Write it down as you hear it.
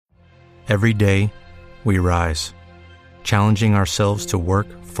Every day, we rise, challenging ourselves to work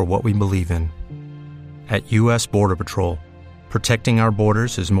for what we believe in. At U.S. Border Patrol, protecting our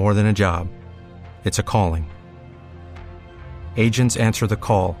borders is more than a job. It's a calling. Agents answer the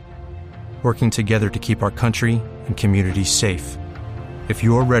call, working together to keep our country and communities safe. If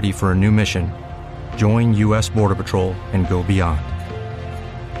you are ready for a new mission, join U.S. Border Patrol and go beyond.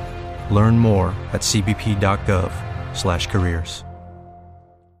 Learn more at cbp.gov/careers.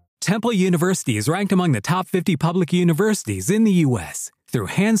 Temple University is ranked among the top 50 public universities in the U.S. Through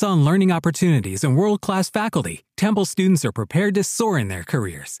hands-on learning opportunities and world-class faculty, Temple students are prepared to soar in their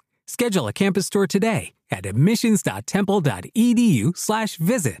careers. Schedule a campus tour today at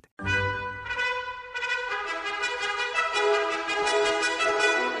admissions.temple.edu/visit.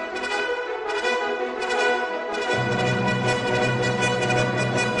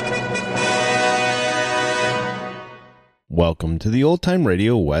 Welcome to the Old Time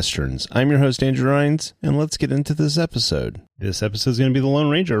Radio Westerns. I'm your host, Andrew Rhynes, and let's get into this episode. This episode is going to be The Lone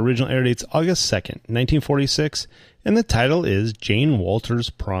Ranger. Original air date's August 2nd, 1946, and the title is Jane Walter's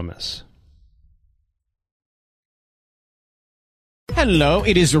Promise. Hello,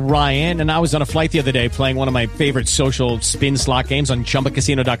 it is Ryan, and I was on a flight the other day playing one of my favorite social spin slot games on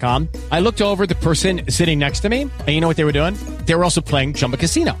ChumbaCasino.com. I looked over at the person sitting next to me, and you know what they were doing? They were also playing Chumba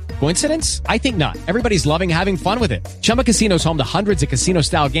Casino. Coincidence? I think not. Everybody's loving having fun with it. Chumba Casino is home to hundreds of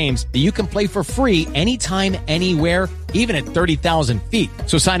casino-style games that you can play for free anytime, anywhere, even at 30,000 feet.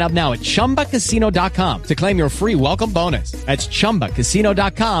 So sign up now at ChumbaCasino.com to claim your free welcome bonus. That's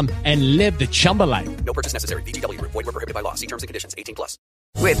ChumbaCasino.com and live the Chumba life. No purchase necessary. VGW. Void where prohibited by law. See terms and conditions. 18+.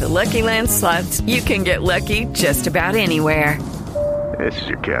 With the Lucky Land Slots, you can get lucky just about anywhere. This is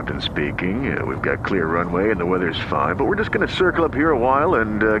your captain speaking. We've got clear runway and the weather's fine, but we're just going to circle up here a while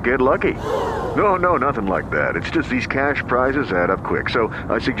and get lucky. No, nothing like that. It's just these cash prizes add up quick. So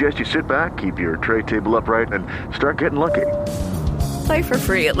I suggest you sit back, keep your tray table upright, and start getting lucky. Play for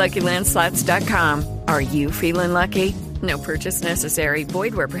free at LuckyLandSlots.com. Are you feeling lucky? No purchase necessary.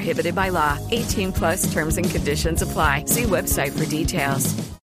 Void where prohibited by law. 18+ terms and conditions apply. See website for details.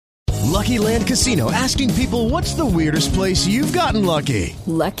 Lucky Land Casino, asking people, what's the weirdest place you've gotten lucky?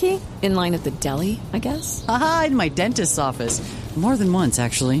 Lucky? In line at the deli, I guess? Aha, in my dentist's office. More than once,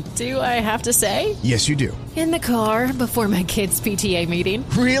 actually. Do I have to say? Yes, you do. In the car before my kids' PTA meeting.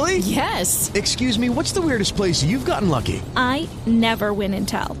 Really? Yes. Excuse me, what's the weirdest place you've gotten lucky? I never win and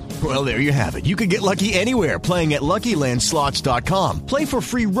tell. Well, there you have it. You can get lucky anywhere, playing at LuckyLandSlots.com. Play for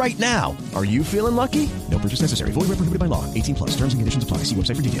free right now. Are you feeling lucky? No purchase necessary. Void where prohibited by law. 18+. Terms and conditions apply. See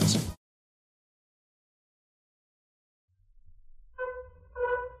website for details.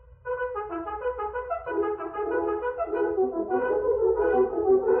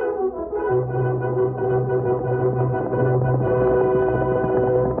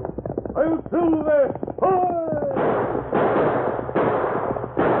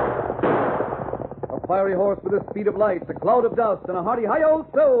 Fiery horse with the speed of light, a cloud of dust, and a hearty hi-yo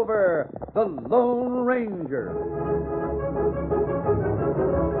Silver, the Lone Ranger.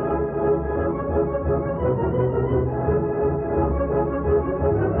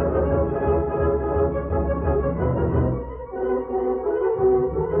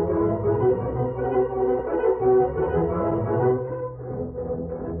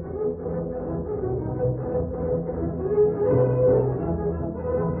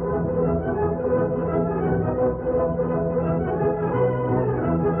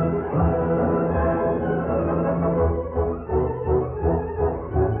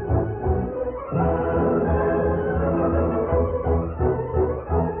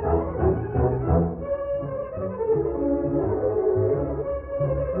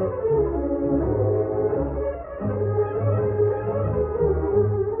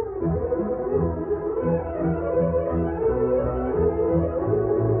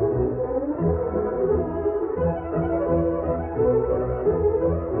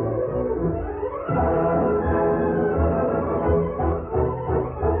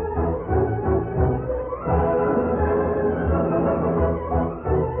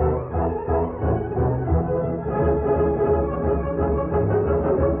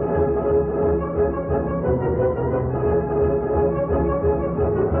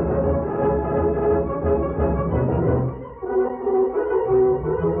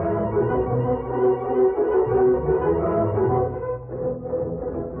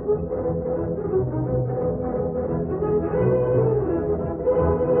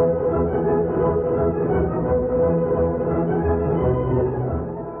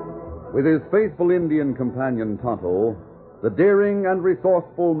 With his faithful Indian companion Tonto, the daring and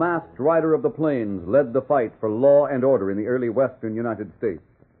resourceful masked rider of the plains led the fight for law and order in the early western United States.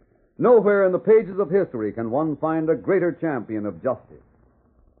 Nowhere in the pages of history can one find a greater champion of justice.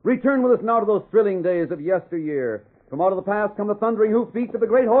 Return with us now to those thrilling days of yesteryear. From out of the past come the thundering hoofbeats of the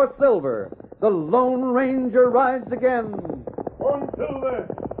great horse Silver. The Lone Ranger rides again. On Silver!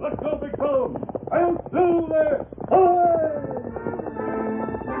 Let's go, big fellow! I'll Silver! Away!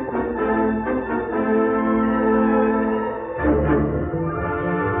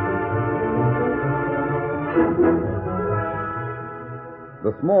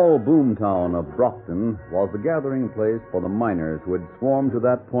 The small boom town of Brockton was the gathering place for the miners who had swarmed to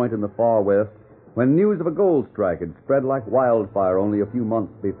that point in the far west when news of a gold strike had spread like wildfire only a few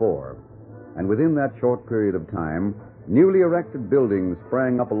months before. And within that short period of time, newly erected buildings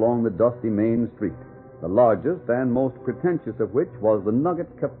sprang up along the dusty main street, the largest and most pretentious of which was the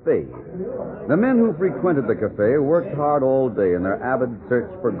Nugget Cafe. The men who frequented the cafe worked hard all day in their avid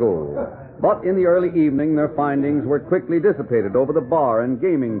search for gold. But in the early evening, their findings were quickly dissipated over the bar and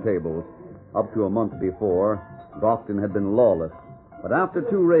gaming tables. Up to a month before, Brockton had been lawless. But after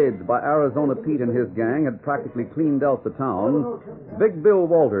 2 raids by Arizona Pete and his gang had practically cleaned out the town, Big Bill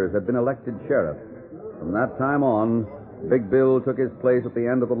Walters had been elected sheriff. From that time on, Big Bill took his place at the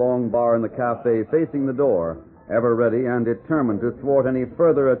end of the long bar in the cafe facing the door, ever ready and determined to thwart any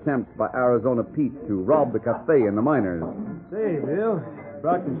further attempts by Arizona Pete to rob the cafe and the miners. Say, Bill,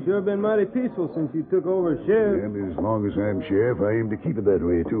 Brockton's sure been mighty peaceful since you took over as sheriff. And as long as I'm sheriff, I aim to keep it that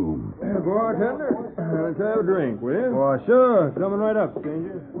way, too. Bartender, let's have a drink, will you? Why, sure. Coming right up,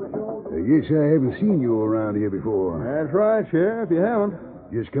 stranger. I guess I haven't seen you around here before. That's right, Sheriff. You haven't.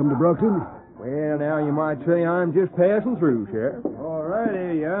 Just come to Brockton? Well, now you might say I'm just passing through, Sheriff. All right,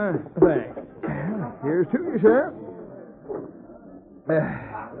 here you are. Thanks. Here's to you, Sheriff.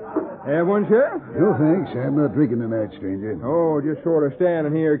 Have one, Sheriff? No, thanks. I'm not drinking tonight, stranger. Oh, just sort of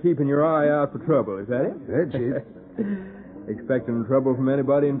standing here keeping your eye out for trouble, is that it? That's it. Expecting trouble from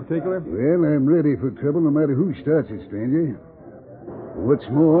anybody in particular? Well, I'm ready for trouble no matter who starts it, stranger. What's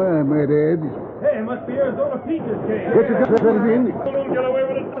more, I might add... Hey, it must be Arizona Pete this case. What's it got in? Don't get away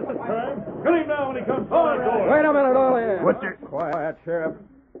with it this time. Kill him now when he comes through that door. Wait a minute, all in. What's it? Quiet, Sheriff.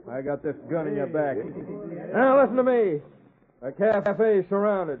 I got this gun in your back. Now, listen to me. The cafe's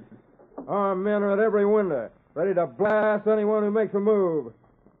surrounded. Armed men are at every window, ready to blast anyone who makes a move.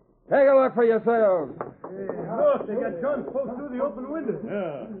 Take a look for yourselves. Look, they got guns close through the open window.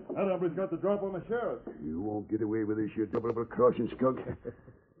 Yeah, that hombre's got the drop on the sheriff. You won't get away with this, you double-crossing skunk.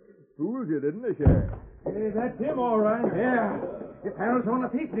 Fooled you, didn't they, Sheriff? Hey, that's him, all right. Yeah. It's Arizona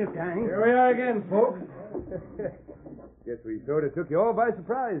Pete, this gang. Here we are again, folks. Guess we sort of took you all by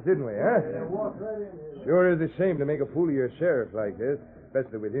surprise, didn't we, huh? Yeah, walked right in here. Sure is a shame to make a fool of your sheriff like this,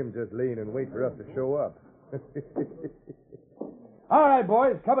 especially with him just laying in wait for us to show up. All right,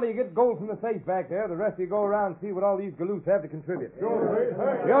 boys. A couple of you get gold from the safe back there. The rest of you go around and see what all these galoots have to contribute. Sure.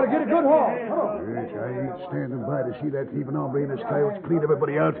 We ought to get a good haul. Come on. Yes, I ain't standing by to see that thieving hombre and his coyotes clean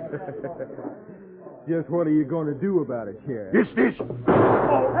everybody out. Just what are you going to do about it, Sheriff? This.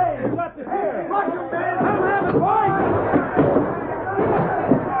 Oh, hey, you got the sheriff. Watch him, man. Let him have it, boys.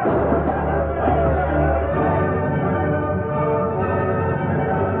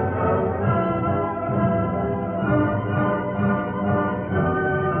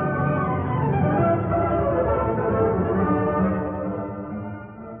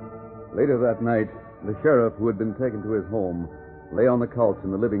 Later that night, the sheriff, who had been taken to his home, lay on the couch in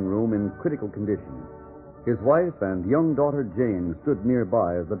the living room in critical condition. His wife and young daughter Jane stood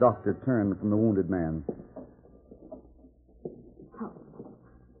nearby as the doctor turned from the wounded man.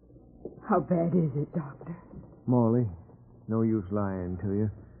 How bad is it, Doctor? Molly, no use lying to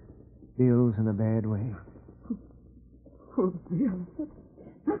you. Bill's in a bad way. Oh, Bill.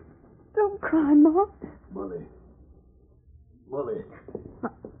 Don't cry, Ma. Molly.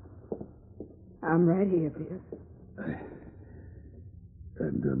 I'm right here, Bill.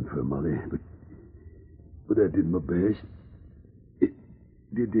 I'm done for, Molly, but I did my best.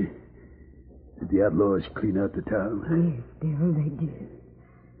 Did the outlaws clean out the town? Yes, Bill, they did.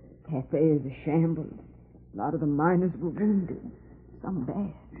 Cafe is a shambles. A lot of the miners were wounded. Some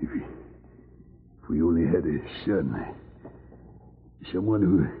bad. If we only had a son. Someone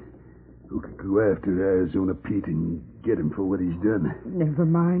who could go after Arizona Pete and get him for what he's done. Never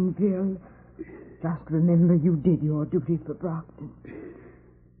mind, Bill. Just remember you did your duty for Brockton.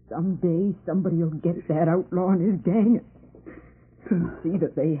 Someday somebody will get that outlaw and his gang and see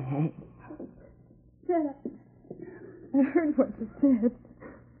that they hang. Dad, I heard what you said.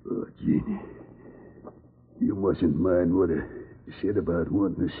 Oh, Jeannie, you mustn't mind what I said about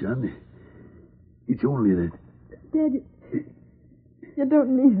wanting a son. It's only that... Dad, you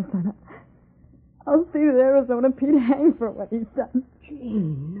don't need a son. I'll see that Arizona Pete hangs for what he's done.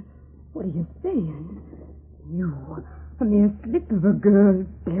 Jane, What are you saying? You, a mere slip of a girl,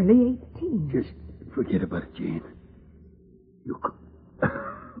 barely 18. Just forget about it, Jane. You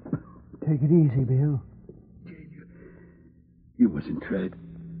Take it easy, Bill. Jane, you mustn't try it.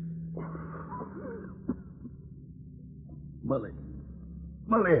 Molly,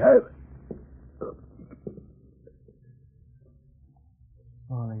 have it.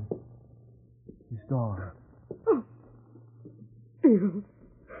 Molly, he's gone. Oh. Bill.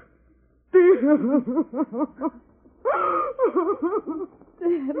 Bill.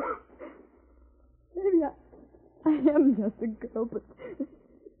 Dad. Maybe I am just a girl, but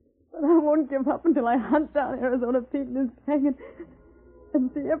I won't give up until I hunt down Arizona Pete and his gang and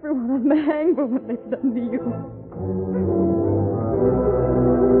see everyone on the hang for what they've done to you.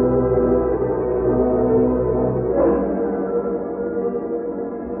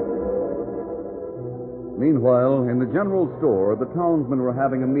 Meanwhile, in the general store, the townsmen were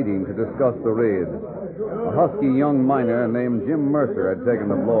having a meeting to discuss the raid. A husky young miner named Jim Mercer had taken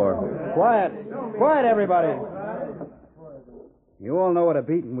the floor. Quiet. Quiet, everybody. You all know what a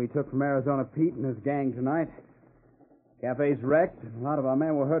beating we took from Arizona Pete and his gang tonight. Cafe's wrecked, and a lot of our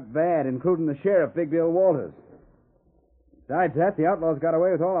men were hurt bad, including the sheriff, Big Bill Walters. Besides that, the outlaws got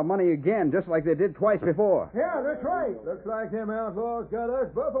away with all our money again, just like they did twice before. Yeah, that's right. Looks like them outlaws got us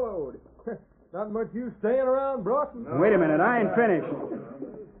buffaloed. Not much use staying around Brockton. No. Wait a minute, I ain't finished.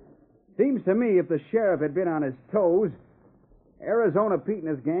 Seems to me if the sheriff had been on his toes, Arizona Pete and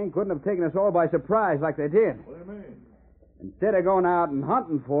his gang couldn't have taken us all by surprise like they did. What do you mean? Instead of going out and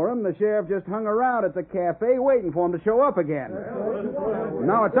hunting for him, the sheriff just hung around at the cafe waiting for him to show up again.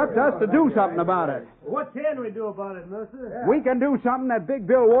 Now it's up to us to do something about it. What can we do about it, Mercer? We can do something that Big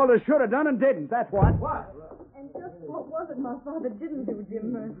Bill Walters should have done and didn't. That's what. What? And just what was it my father didn't do,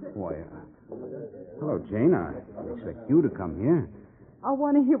 Jim Mercer? Why, hello, Jane. I expect you to come here. I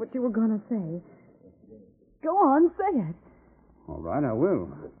want to hear what you were going to say. Go on, say it. All right, I will.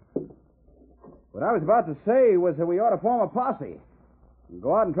 What I was about to say was that we ought to form a posse and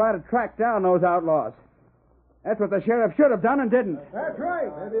go out and try to track down those outlaws. That's what the sheriff should have done and didn't. That's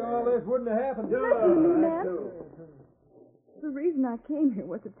right. Maybe all this wouldn't have happened. Listen to me, man. The reason I came here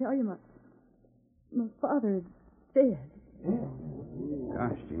was to tell you my father is dead.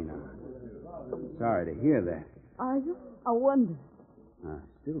 Gosh, Gina. Sorry to hear that. Are you? I wonder. I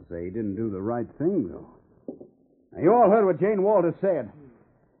still say he didn't do the right thing, though. Now, you all heard what Jane Walters said.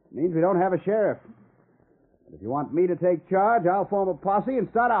 It means we don't have a sheriff. But if you want me to take charge, I'll form a posse and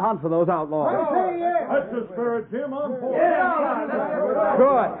start a hunt for those outlaws. That's the spirit, Jim. I'm for it.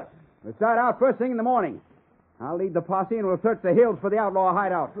 Good. We'll start out first thing in the morning. I'll lead the posse and we'll search the hills for the outlaw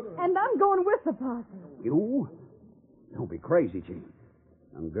hideout. And I'm going with the posse. You? Don't be crazy, Jane.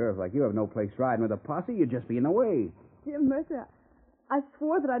 Young girls like you have no place riding with a posse. You'd just be in the way. Jim Mercer, I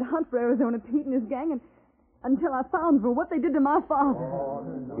swore that I'd hunt for Arizona Pete and his gang until I found for what they did to my father.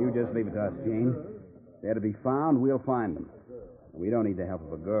 You just leave it to us, Jane. If they're to be found, we'll find them. We don't need the help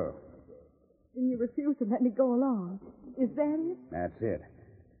of a girl. Then you refuse to let me go along. Is that it? That's it.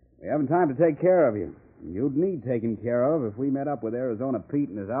 We haven't time to take care of you. You'd need taken care of if we met up with Arizona Pete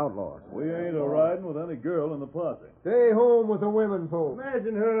and his outlaws. We ain't a-riding with any girl in the posse. Stay home with the women folk.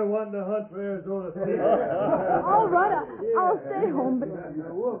 Imagine her wanting to hunt for Arizona Pete. All right, I'll stay home,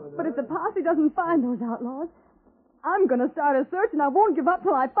 but if the posse doesn't find those outlaws, I'm going to start a search, and I won't give up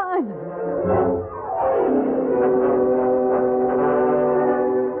till I find them.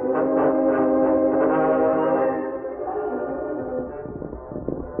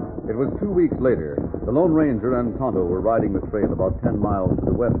 It was 2 weeks later. The Lone Ranger and Tonto were riding the trail about 10 miles to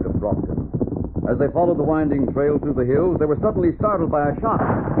the west of Brockton. As they followed the winding trail through the hills, they were suddenly startled by a shot.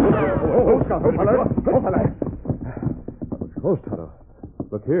 Close, Tonto.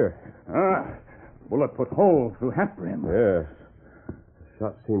 Look here. Bullet put hole through half brim. Yes. The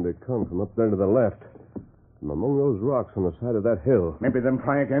shot seemed to come from up there to the left. From among those rocks on the side of that hill. Maybe them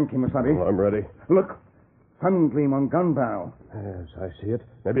try again, Kimasabi. Well, I'm ready. Look. Sun gleam on gun bow. Yes, I see it.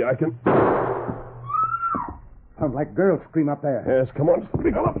 Maybe I can... Sounds like girls scream up there. Yes, come on.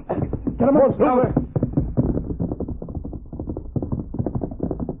 Speak up. Get them on, Silver.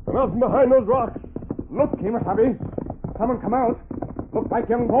 Come out from behind those rocks. Look, Kimasabi. Someone come out. Look like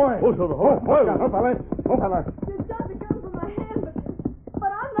young boy. Oh, Silver. Oh, fella. Oh, fella. You shot the gun from my hand, but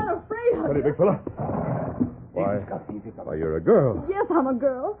I'm not afraid of Ready, you. big fella? Why, you're a girl. Yes, I'm a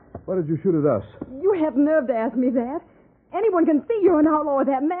girl. Why did you shoot at us? You have nerve to ask me that. Anyone can see you're an outlaw with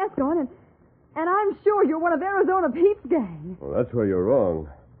that mask on, and I'm sure you're one of Arizona Pete's gang. Well, that's where you're wrong.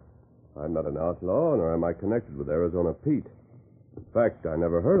 I'm not an outlaw, nor am I connected with Arizona Pete. In fact, I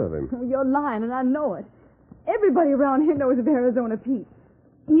never heard of him. You're lying, and I know it. Everybody around here knows of Arizona Pete.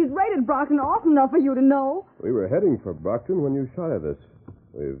 He's raided Brockton often enough for you to know. We were heading for Brockton when you shot at us.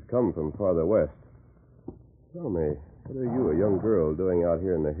 We've come from farther west. Tell me, what are you, a young girl, doing out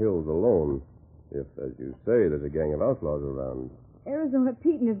here in the hills alone? If, as you say, there's a gang of outlaws around. Arizona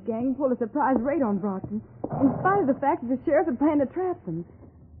Pete and his gang pulled a surprise raid on Brockton, in spite of the fact that the sheriff had planned to trap them.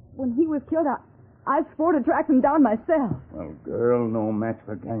 When he was killed, I swore to track them down myself. Well, girl, no match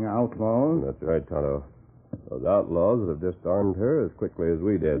for a gang of outlaws. That's right, Tonto. Those outlaws that have just armed her as quickly as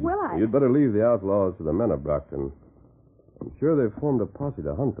we did. Well, You'd better leave the outlaws to the men of Brockton. I'm sure they've formed a posse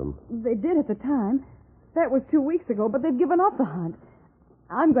to hunt them. They did at the time. That was 2 weeks ago, but they've given up the hunt.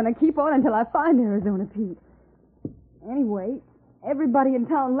 I'm going to keep on until I find Arizona Pete. Anyway, everybody in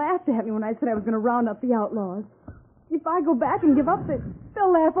town laughed at me when I said I was going to round up the outlaws. If I go back and give up,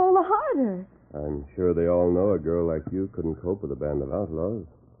 they'll laugh all the harder. I'm sure they all know a girl like you couldn't cope with a band of outlaws.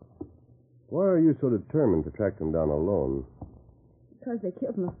 Why are you so determined to track them down alone? Because they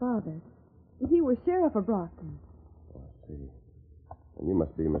killed my father. He was sheriff of Brockton. I see. And you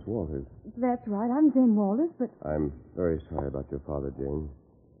must be Miss Walters. That's right. I'm Jane Walters, but... I'm very sorry about your father, Jane.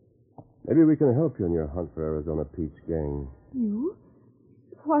 Maybe we can help you in your hunt for Arizona Pete's gang. You?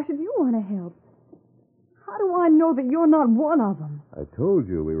 Why should you want to help? How do I know that you're not one of them? I told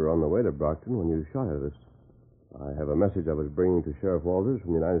you we were on the way to Brockton when you shot at us. I have a message I was bringing to Sheriff Walters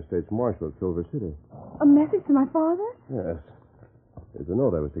from the United States Marshal at Silver City. A message to my father? Yes. There's a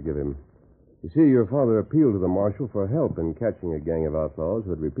note I was to give him. You see, your father appealed to the Marshal for help in catching a gang of outlaws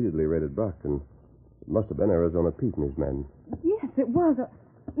who had repeatedly raided Brockton. It must have been Arizona Pete and his men. Yes, it was.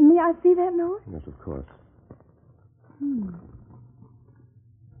 May I see that note? Yes, of course. The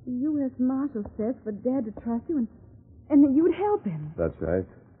U.S. Marshal says for Dad to trust you and that you'd help him. That's right.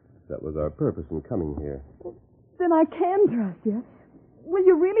 That was our purpose in coming here. Then I can trust you. Will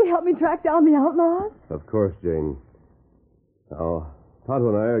you really help me track down the outlaws? Of course, Jane. Now, Tonto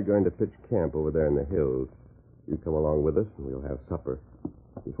and I are going to pitch camp over there in the hills. You come along with us, and we'll have supper.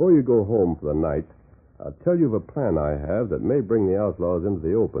 Before you go home for the night, I'll tell you of a plan I have that may bring the outlaws into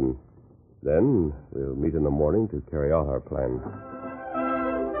the open. Then we'll meet in the morning to carry out our plan.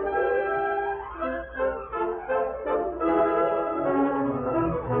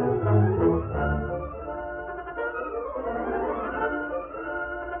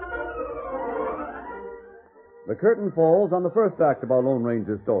 The curtain falls on the first act of our Lone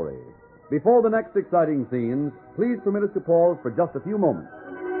Ranger story. Before the next exciting scenes, please permit us to pause for just a few moments.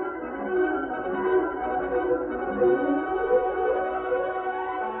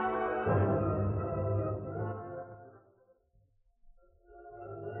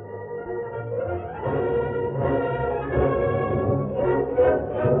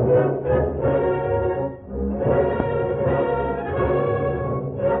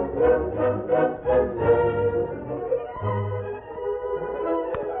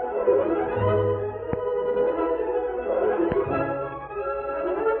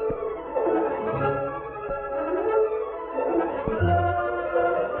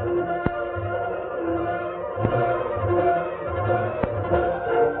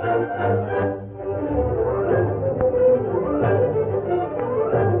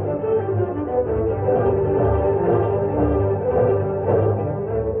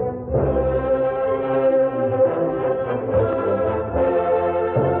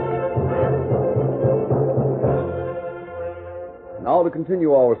 Now to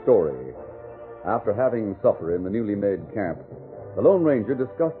continue our story. After having supper in the newly made camp, the Lone Ranger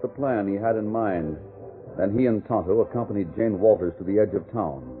discussed the plan he had in mind. Then he and Tonto accompanied Jane Walters to the edge of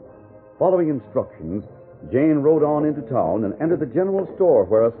town. Following instructions, Jane rode on into town and entered the general store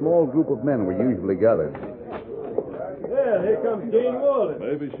where a small group of men were usually gathered. Yeah, here comes Jane Walters.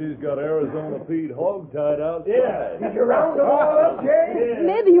 Maybe she's got Arizona Pete hog-tied outside. Yeah. Did you round them all up, Jane?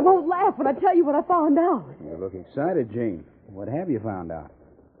 Maybe you won't laugh when I tell you what I found out. You look excited, Jane. What have you found out?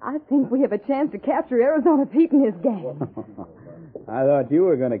 I think we have a chance to capture Arizona Pete and his gang. I thought you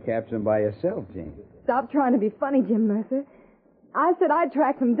were going to capture him by yourself, Jane. Stop trying to be funny, Jim Mercer. I said I'd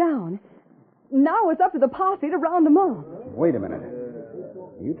track them down. Now it's up to the posse to round them up. Wait a minute.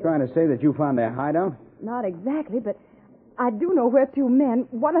 Are you trying to say that you found their hideout? Not exactly, but I do know where two men,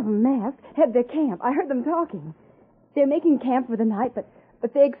 one of them masked, had their camp. I heard them talking. They're making camp for the night, but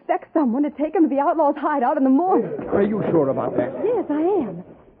they expect someone to take them to the outlaws' hideout in the morning. Are you sure about that? Yes, I am.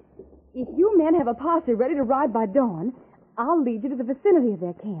 If you men have a posse ready to ride by dawn, I'll lead you to the vicinity of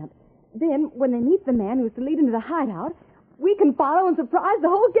their camp. Then, when they meet the man who's to lead them to the hideout, we can follow and surprise the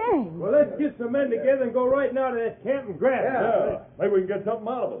whole gang. Well, let's get some men together and go right now to that camp and grab them. Maybe we can get something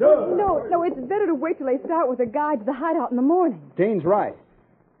out of them. No, it's better to wait till they start with a guide to the hideout in the morning. Jane's right.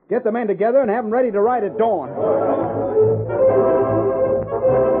 Get the men together and have them ready to ride at dawn.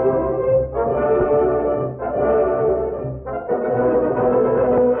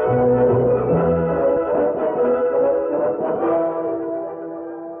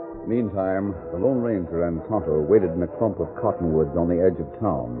 Walter waited in a clump of cottonwoods on the edge of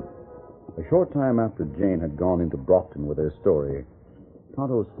town. A short time after Jane had gone into Brockton with her story,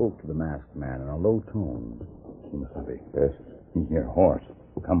 Tonto spoke to the masked man in a low tone. Kimasabi. Yes? Your horse.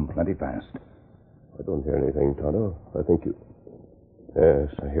 Come plenty fast. I don't hear anything, Tonto. I think you... Yes,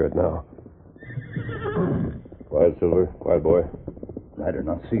 I hear it now. Quiet, Silver. Quiet, boy. Rider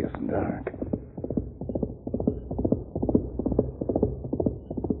not see us in dark.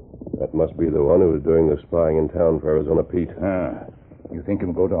 That must be the one who was doing the spying in town for Arizona Pete. You think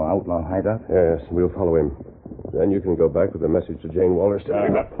he'll go to our outlaw hideout? Yes, we'll follow him. Then you can go back with a message to Jane Walters.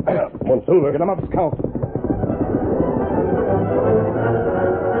 Come on, Silver. Get him up, Scout.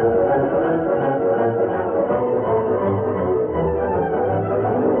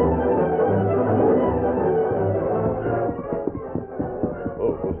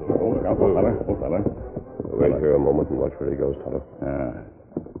 Wait here a moment and watch where he goes, Tonto.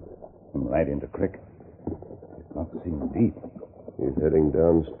 Right into creek. It not seem deep. He's heading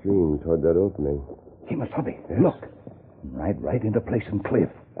downstream toward that opening. Kimasabi, look. Right into place and cliff.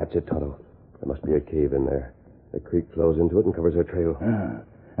 That's it, Tonto. There must be a cave in there. The creek flows into it and covers our trail.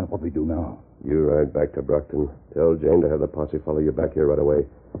 And what we do now? You ride back to Brockton. Tell Jane to have the posse follow you back here right away.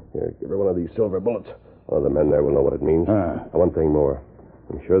 Here, give her one of these silver bullets. One of the men there will know what it means. And one thing more.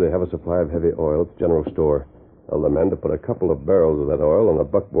 I'm sure they have a supply of heavy oil at the general store. Tell the men to put a couple of barrels of that oil on a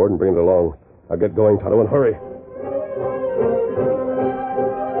buckboard and bring it along. I'll get going, Tonto, and hurry.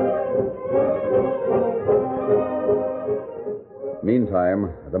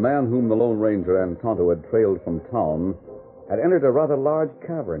 Meantime, the man whom the Lone Ranger and Tonto had trailed from town had entered a rather large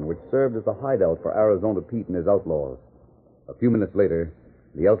cavern which served as a hideout for Arizona Pete and his outlaws. A few minutes later,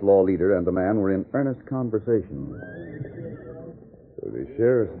 the outlaw leader and the man were in earnest conversation. So the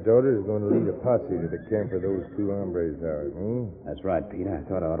sheriff's daughter is going to lead a posse to the camp where those two hombres are, That's right, Pete. I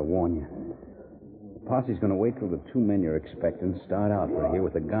thought I ought to warn you. The posse's going to wait till the two men you're expecting start out for here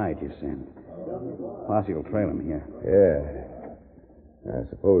with the guide you send. The posse will trail them here. Yeah. I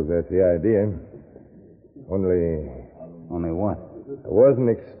suppose that's the idea. Only what? I wasn't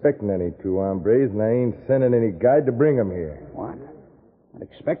expecting any two hombres, and I ain't sending any guide to bring them here. What? Not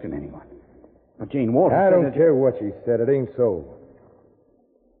expecting anyone. But Jane Walters I said don't that... care what she said. It ain't so.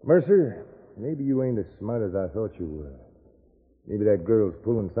 Mercer, maybe you ain't as smart as I thought you were. Maybe that girl's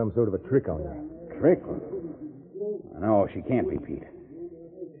pulling some sort of a trick on you. Trick? No, she can't be, Pete.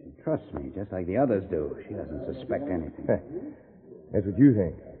 She trusts me, just like the others do. She doesn't suspect anything. That's what you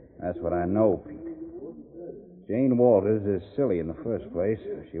think. That's what I know, Pete. Jane Walters is silly in the first place.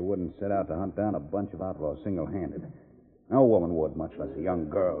 She wouldn't set out to hunt down a bunch of outlaws single-handed. No woman would, much less a young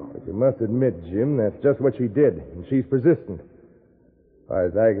girl. But you must admit, Jim, that's just what she did, and she's persistent. As far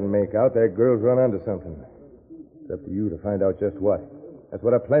as I can make out, that girl's run onto something. It's up to you to find out just what. That's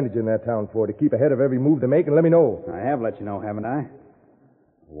what I planted you in that town for, to keep ahead of every move they make and let me know. I have let you know, haven't I? I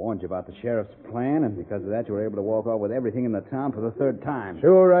warned you about the sheriff's plan, and because of that, you were able to walk off with everything in the town for the third time.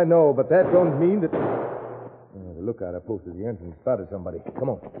 Sure, I know, but that don't mean that... the lookout I posted at the entrance spotted somebody. Come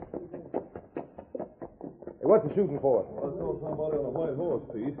on. Hey, what's he shooting for? I saw somebody on a white horse,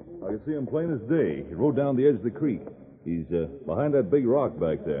 Pete. I can see him plain as day. He rode down the edge of the creek. He's behind that big rock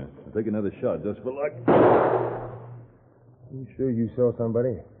back there. I'll take another shot just for luck. You sure you saw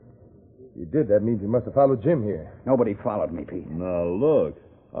somebody? If you did, that means you must have followed Jim here. Nobody followed me, Pete. Now, look.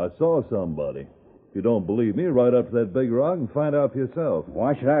 I saw somebody. If you don't believe me, ride up to that big rock and find out for yourself.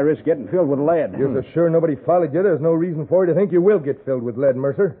 Why should I risk getting filled with lead? You're so sure nobody followed you, there's no reason for you to think you will get filled with lead,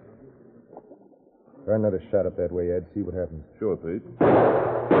 Mercer. Try another shot up that way, Ed. See what happens. Sure, Pete.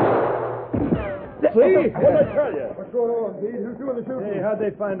 See? What'd I tell you? What's going on, Pete? Who's doing the shooting? Hey, how'd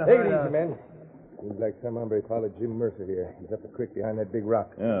they find the Take it hideout? easy, men. Seems like some hombre followed Jim Mercer here. He's up the creek behind that big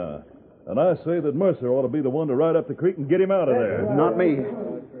rock. Yeah. And I say that Mercer ought to be the one to ride up the creek and get him out of there. Not me.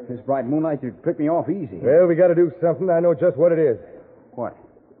 This bright moonlight could pick me off easy. Well, we got to do something. I know just what it is. What?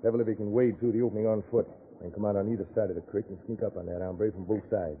 Devil if he can wade through the opening on foot and come out on either side of the creek and sneak up on that hombre from both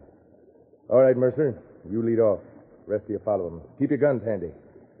sides. All right, Mercer. You lead off. The rest of you follow him. Keep your guns handy.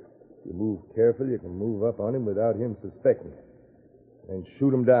 If you move carefully, you can move up on him without him suspecting. And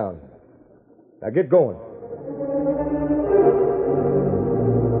shoot him down. Now get going.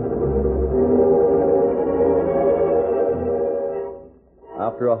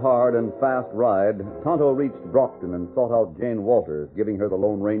 After a hard and fast ride, Tonto reached Brockton and sought out Jane Walters, giving her the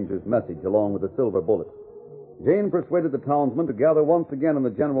Lone Ranger's message along with the silver bullet. Jane persuaded the townsmen to gather once again in the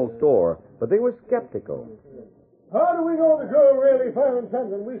general store, but they were skeptical. How do we know the girl really found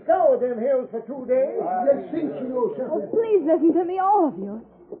something? We scoured them hills for 2 days. Just think she knows something. Oh, please listen to me, all of you.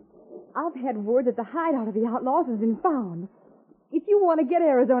 I've had word that the hideout of the outlaws has been found. If you want to get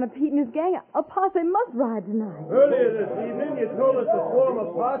Arizona Pete and his gang, a posse must ride tonight. Earlier this evening, you told us to form a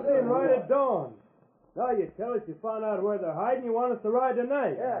posse and ride at dawn. Now you tell us you found out where they're hiding, you want us to ride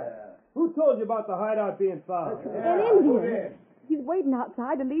tonight. Yeah. Who told you about the hideout being found? An Indian. He's waiting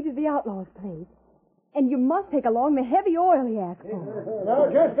outside to lead you to the outlaw's place. And you must take along the heavy oil he asked for. Now,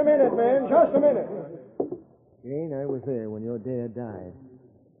 just a minute, man, just a minute. Jane, I was there when your dad died.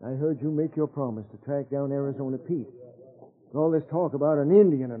 I heard you make your promise to track down Arizona Pete. All this talk about an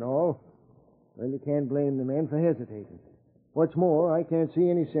Indian and all, well, you can't blame the man for hesitating. What's more, I can't see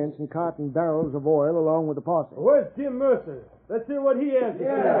any sense in carting barrels of oil along with the posse. Where's Jim Mercer? Let's hear what he has to say.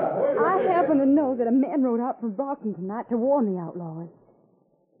 I happen to know that a man rode out from Brockton tonight to warn the outlaws.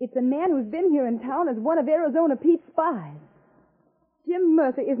 It's a man who's been here in town as one of Arizona Pete's spies. Jim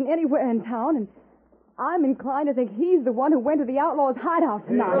Mercer isn't anywhere in town, and I'm inclined to think he's the one who went to the outlaws' hideout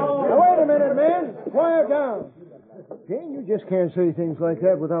tonight. Now, wait a minute, man. Quiet down. Jane, you just can't say things like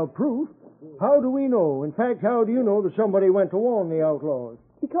that without proof. How do we know? In fact, how do you know that somebody went to warn the outlaws?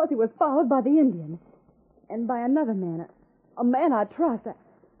 Because he was followed by the Indian. And by another man. A man I trust.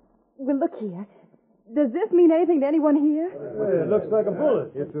 Well, look here. Does this mean anything to anyone here? Well, it looks like a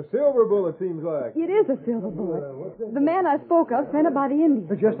bullet. It's a silver bullet, seems like. It is a silver bullet. The man I spoke of sent it by the Indian.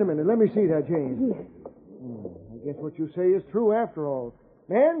 Just a minute. Let me see that, Jane. Here. I guess what you say is true after all.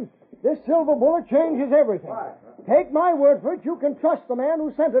 Men, this silver bullet changes everything. Take my word for it, you can trust the man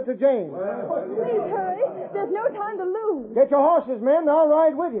who sent it to Jane. Please hurry. There's no time to lose. Get your horses, men. I'll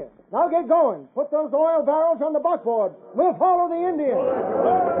ride with you. Now get going. Put those oil barrels on the buckboard. We'll follow the Indian.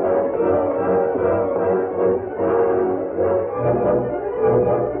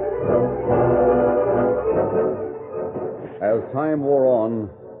 As time wore on,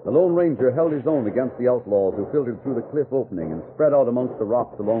 the Lone Ranger held his own against the outlaws who filtered through the cliff opening and spread out amongst the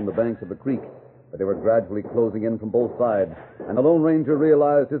rocks along the banks of the creek. But they were gradually closing in from both sides, and the Lone Ranger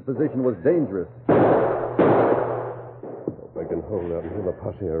realized his position was dangerous. Hope I can hold out until the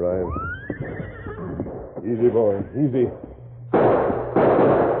posse arrives. Easy, boy, easy.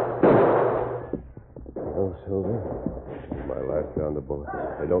 Oh, Silver. My last round of bullets.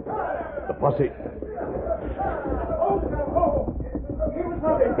 They don't... The posse.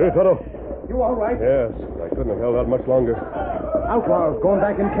 Here, Toto. You all right? Yes, I couldn't have held out much longer. Outlaws going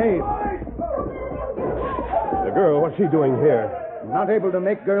back in cave. The girl, what's she doing here? Not able to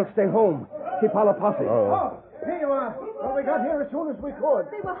make girls stay home. Keep all the posse. Oh. Here you are. Well, we got here as soon as we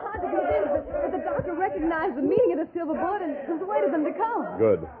could. They were hard to convince, but the doctor recognized the meaning of the silver bullet and persuaded them to come.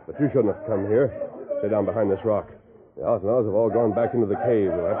 Good. But you shouldn't have come here. Stay down behind this rock. The outlaws have all gone back into the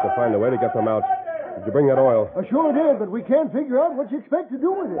cave. We'll have to find a way to get them out. Did you bring that oil? I sure did, but we can't figure out what you expect to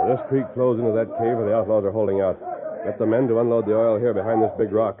do with it. This creek flows into that cave where the outlaws are holding out. Get the men to unload the oil here behind this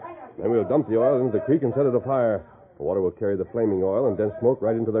big rock. Then we'll dump the oil into the creek and set it afire. The water will carry the flaming oil and dense smoke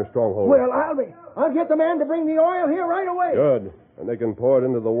right into their stronghold. Well, I'll get the man to bring the oil here right away. Good. And they can pour it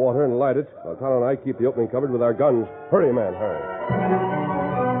into the water and light it, while Tonto and I keep the opening covered with our guns. Hurry, man, hurry.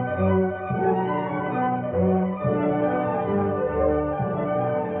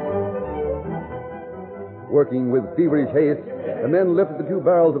 Working with feverish haste, the men lifted the 2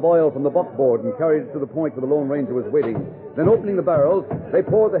 barrels of oil from the buckboard and carried it to the point where the Lone Ranger was waiting. Then, opening the barrels, they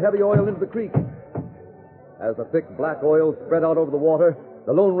poured the heavy oil into the creek. As the thick black oil spread out over the water,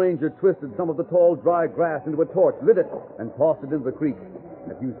 the Lone Ranger twisted some of the tall, dry grass into a torch, lit it, and tossed it into the creek.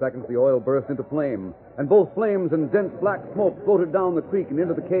 In a few seconds, the oil burst into flame, and both flames and dense black smoke floated down the creek and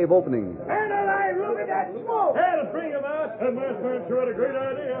into the cave opening. Man alive, look at that smoke! That'll bring them out. That last man sure had a great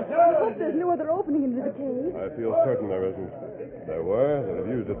idea. I hope there's no other opening into the cave. I feel certain there isn't. If there were, they'd have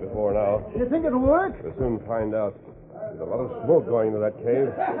used it before now. You think it'll work? We'll soon find out. There's a lot of smoke going into that cave.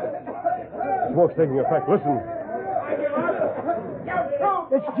 The smoke's taking effect. Listen.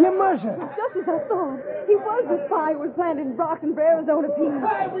 It's Jim Mercer. Just as I thought. He was the spy who was planted in Brockton for Arizona Pete.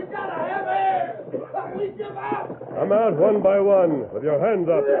 Hey, we gotta have air! We give out! Come out one by one with your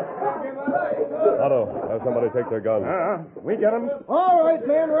hands up. Otto, have somebody take their guns. We get them. All right,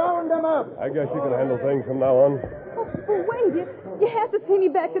 man, round them up. I guess you can handle things from now on. Oh, wait. You have to see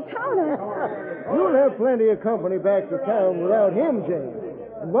me back to town. You'll have plenty of company back to town without him, Jane.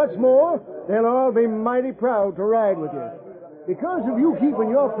 And what's more, they'll all be mighty proud to ride with you. Because of you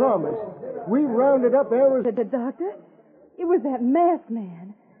keeping your promise, we've rounded up Arizona. The doctor? It was that masked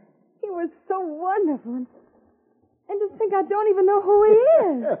man. He was so wonderful. And to think I don't even know who he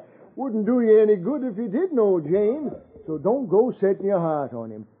is. Wouldn't do you any good if you did know, Jane. So don't go setting your heart on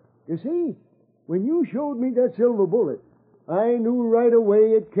him. You see, when you showed me that silver bullet, I knew right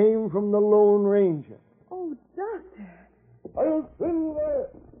away it came from the Lone Ranger. Oh, Doctor. I'll send there.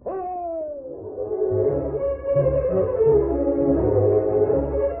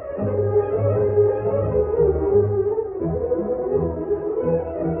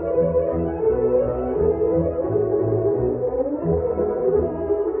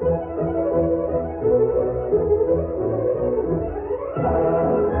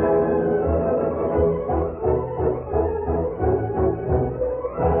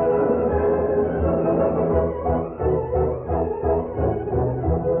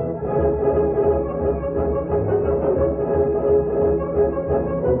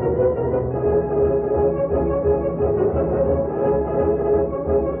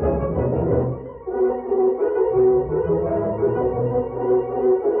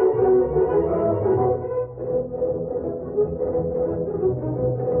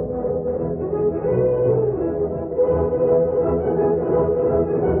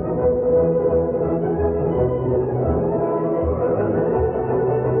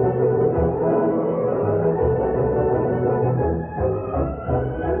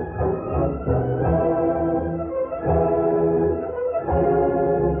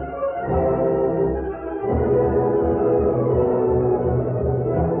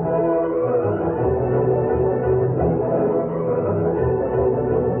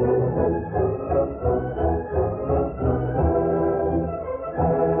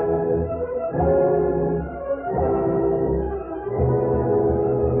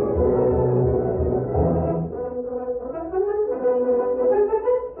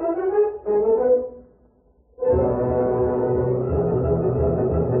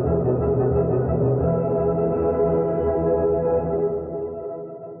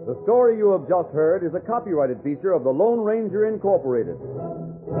 The story you have just heard is a copyrighted feature of the Lone Ranger Incorporated.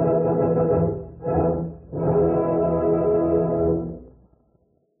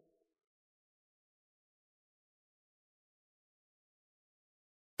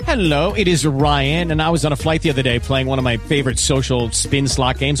 Hello, it is Ryan, and I was on a flight the other day playing one of my favorite social spin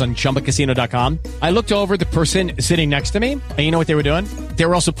slot games on ChumbaCasino.com. I looked over at the person sitting next to me, and you know what they were doing? They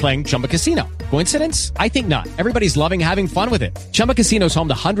were also playing Chumba Casino. Coincidence? I think not. Everybody's loving having fun with it. Chumba Casino is home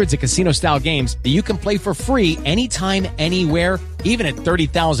to hundreds of casino-style games that you can play for free anytime, anywhere, even at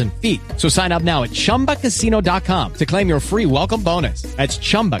 30,000 feet. So sign up now at ChumbaCasino.com to claim your free welcome bonus. That's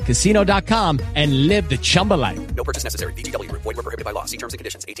ChumbaCasino.com and live the Chumba life. No purchase necessary. VGW. Void where prohibited by law. See terms and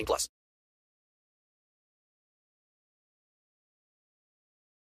conditions. 18 plus.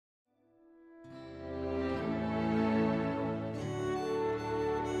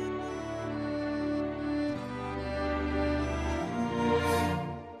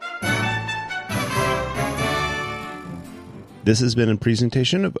 This has been a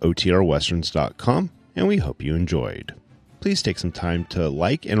presentation of OTRWesterns.com, and we hope you enjoyed. Please take some time to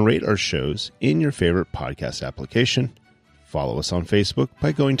like and rate our shows in your favorite podcast application. Follow us on Facebook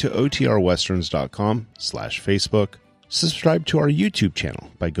by going to OTRWesterns.com/Facebook. Subscribe to our YouTube channel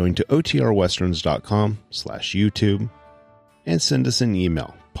by going to OTRWesterns.com/YouTube. And send us an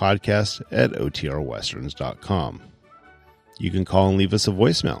email, podcast@OTRWesterns.com. You can call and leave us a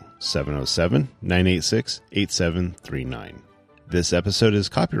voicemail, 707-986-8739. This episode is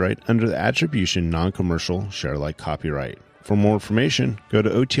copyright under the Attribution Non-Commercial Share-alike copyright. For more information, go to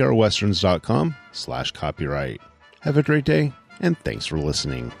OTRWesterns.com/copyright. Have a great day, and thanks for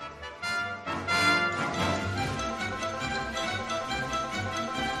listening.